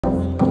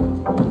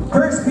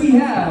First we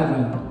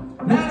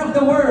have Man of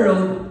the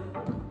World,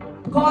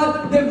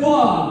 Cote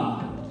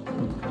d'Ivoire.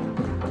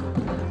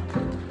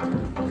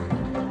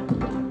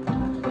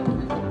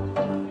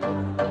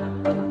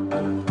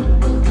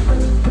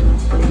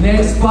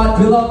 Next spot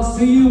belongs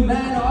to you,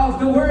 Man of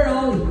the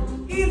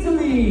World,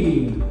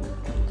 Italy.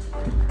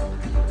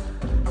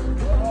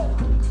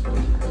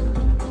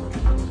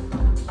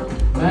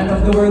 Man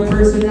of the World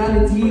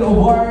Personality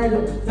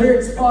Award,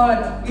 third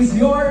spot is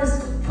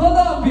yours,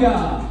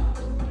 Colombia.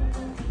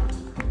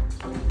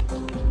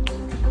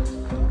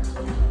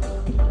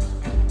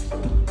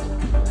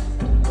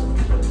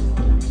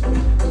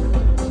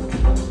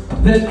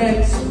 The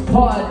next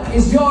spot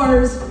is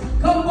yours,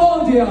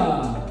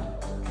 Cambodia.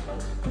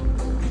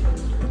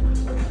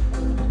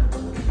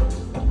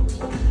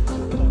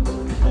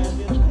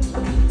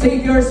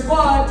 Take your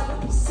spot,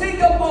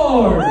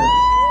 Singapore.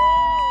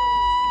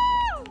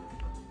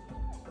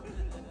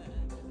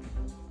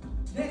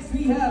 Next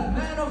we have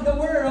Man of the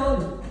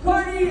World,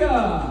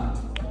 Korea.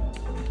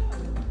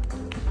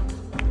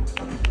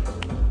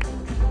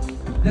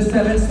 The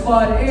seventh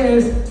spot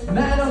is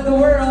Man of the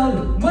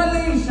World,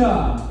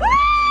 Malaysia.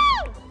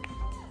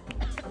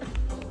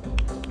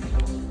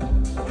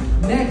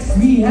 Next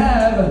we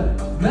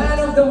have Man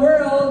of the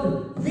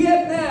World,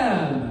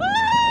 Vietnam.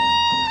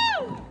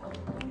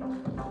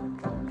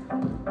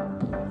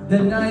 The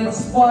ninth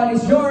spot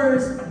is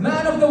yours,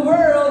 Man of the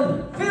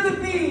World,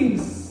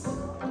 Philippines.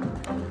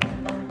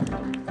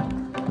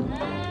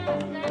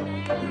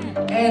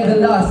 And the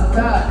last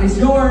spot is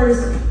yours,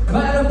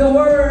 Man of the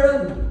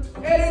World,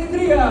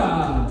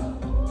 Eritrea.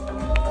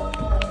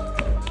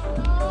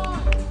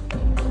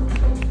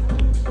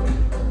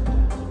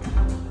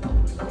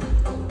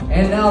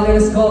 And now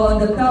let us call on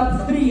the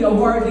top 3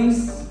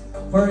 awardees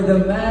for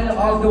the Man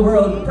of the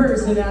World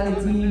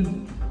Personality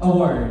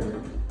Award.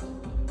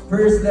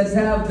 First, let's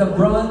have the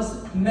bronze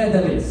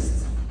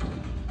medalist.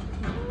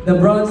 The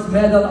bronze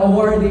medal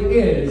awardee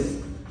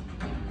is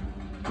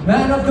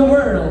Man of the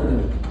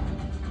World,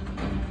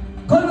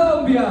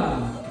 Colombia.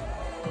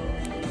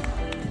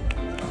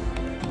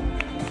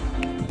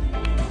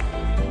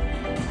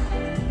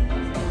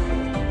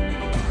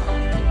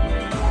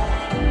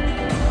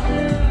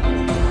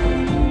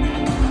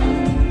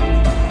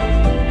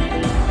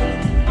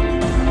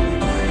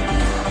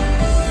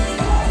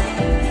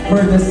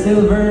 For the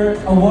silver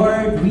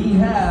award, we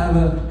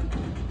have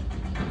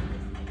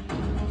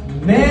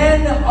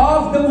Men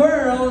of the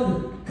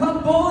World,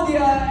 Cambodia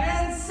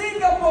and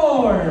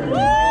Singapore.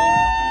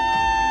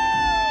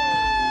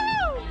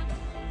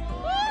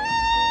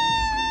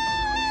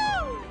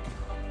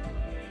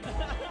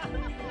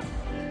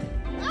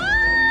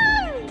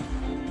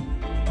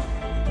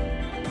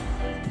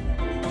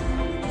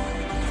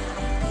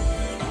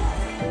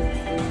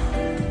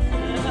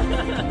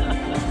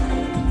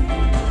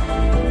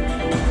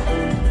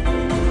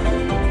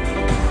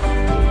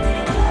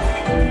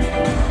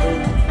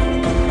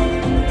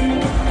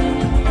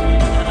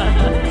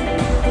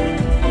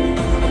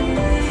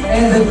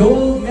 And the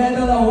gold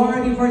medal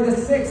awardee for the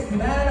 6th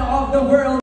Man of the World